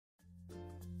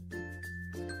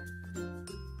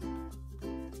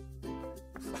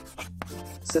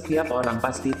Setiap orang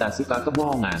pasti tak suka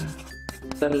kebohongan.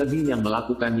 Terlebih yang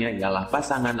melakukannya ialah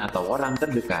pasangan atau orang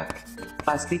terdekat.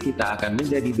 Pasti kita akan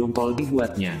menjadi dongkol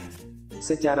dibuatnya.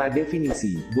 Secara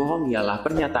definisi, bohong ialah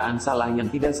pernyataan salah yang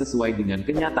tidak sesuai dengan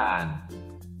kenyataan.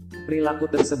 Prilaku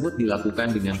tersebut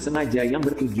dilakukan dengan sengaja yang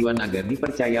bertujuan agar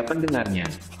dipercaya pendengarnya.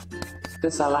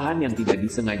 Kesalahan yang tidak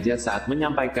disengaja saat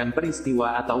menyampaikan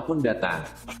peristiwa ataupun data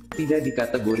tidak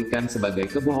dikategorikan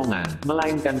sebagai kebohongan,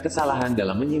 melainkan kesalahan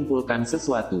dalam menyimpulkan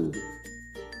sesuatu.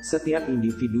 Setiap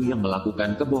individu yang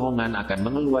melakukan kebohongan akan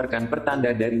mengeluarkan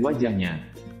pertanda dari wajahnya.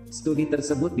 Studi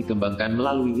tersebut dikembangkan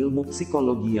melalui ilmu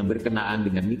psikologi yang berkenaan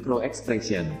dengan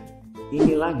micro-expression.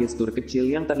 Inilah gestur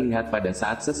kecil yang terlihat pada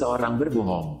saat seseorang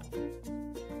berbohong.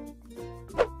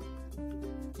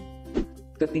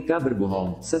 Ketika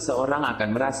berbohong, seseorang akan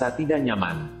merasa tidak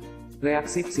nyaman.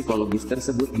 Reaksi psikologis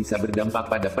tersebut bisa berdampak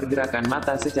pada pergerakan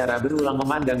mata secara berulang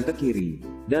memandang ke kiri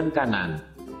dan kanan.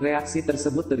 Reaksi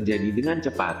tersebut terjadi dengan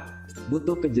cepat.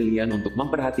 Butuh kejelian untuk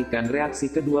memperhatikan reaksi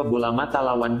kedua bola mata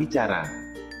lawan bicara.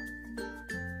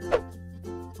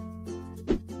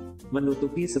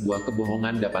 Menutupi sebuah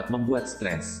kebohongan dapat membuat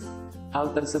stres.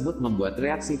 Hal tersebut membuat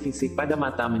reaksi fisik pada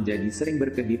mata menjadi sering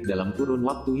berkedip dalam kurun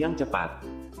waktu yang cepat.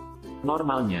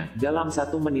 Normalnya, dalam 1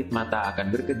 menit mata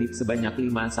akan berkedip sebanyak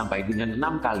 5 sampai dengan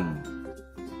 6 kali.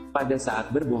 Pada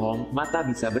saat berbohong, mata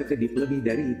bisa berkedip lebih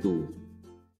dari itu.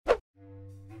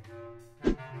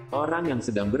 Orang yang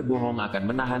sedang berbohong akan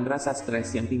menahan rasa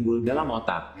stres yang timbul dalam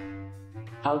otak.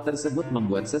 Hal tersebut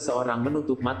membuat seseorang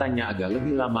menutup matanya agak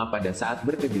lebih lama pada saat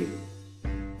berkedip.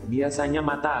 Biasanya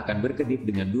mata akan berkedip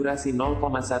dengan durasi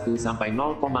 0,1 sampai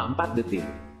 0,4 detik.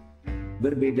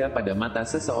 Berbeda pada mata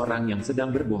seseorang yang sedang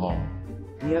berbohong.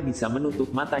 Ia bisa menutup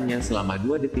matanya selama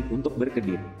 2 detik untuk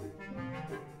berkedip.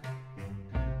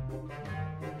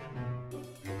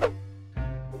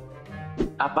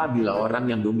 Apabila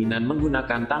orang yang dominan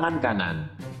menggunakan tangan kanan,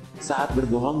 saat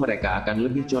berbohong mereka akan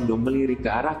lebih condong melirik ke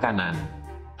arah kanan.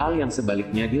 Hal yang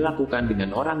sebaliknya dilakukan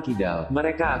dengan orang kidal,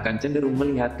 mereka akan cenderung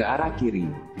melihat ke arah kiri.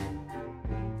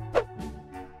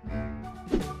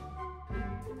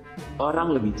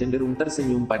 Orang lebih cenderung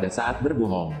tersenyum pada saat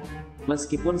berbohong.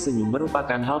 Meskipun senyum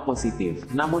merupakan hal positif,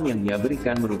 namun yang ia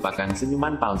berikan merupakan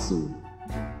senyuman palsu.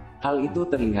 Hal itu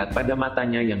terlihat pada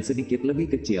matanya yang sedikit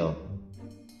lebih kecil.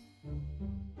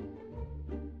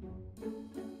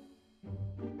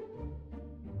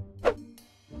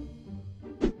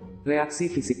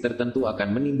 Reaksi fisik tertentu akan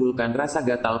menimbulkan rasa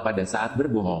gatal pada saat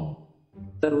berbohong,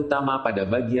 terutama pada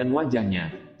bagian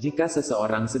wajahnya. Jika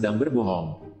seseorang sedang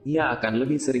berbohong, ia akan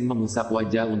lebih sering mengusap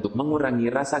wajah untuk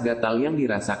mengurangi rasa gatal yang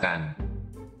dirasakan.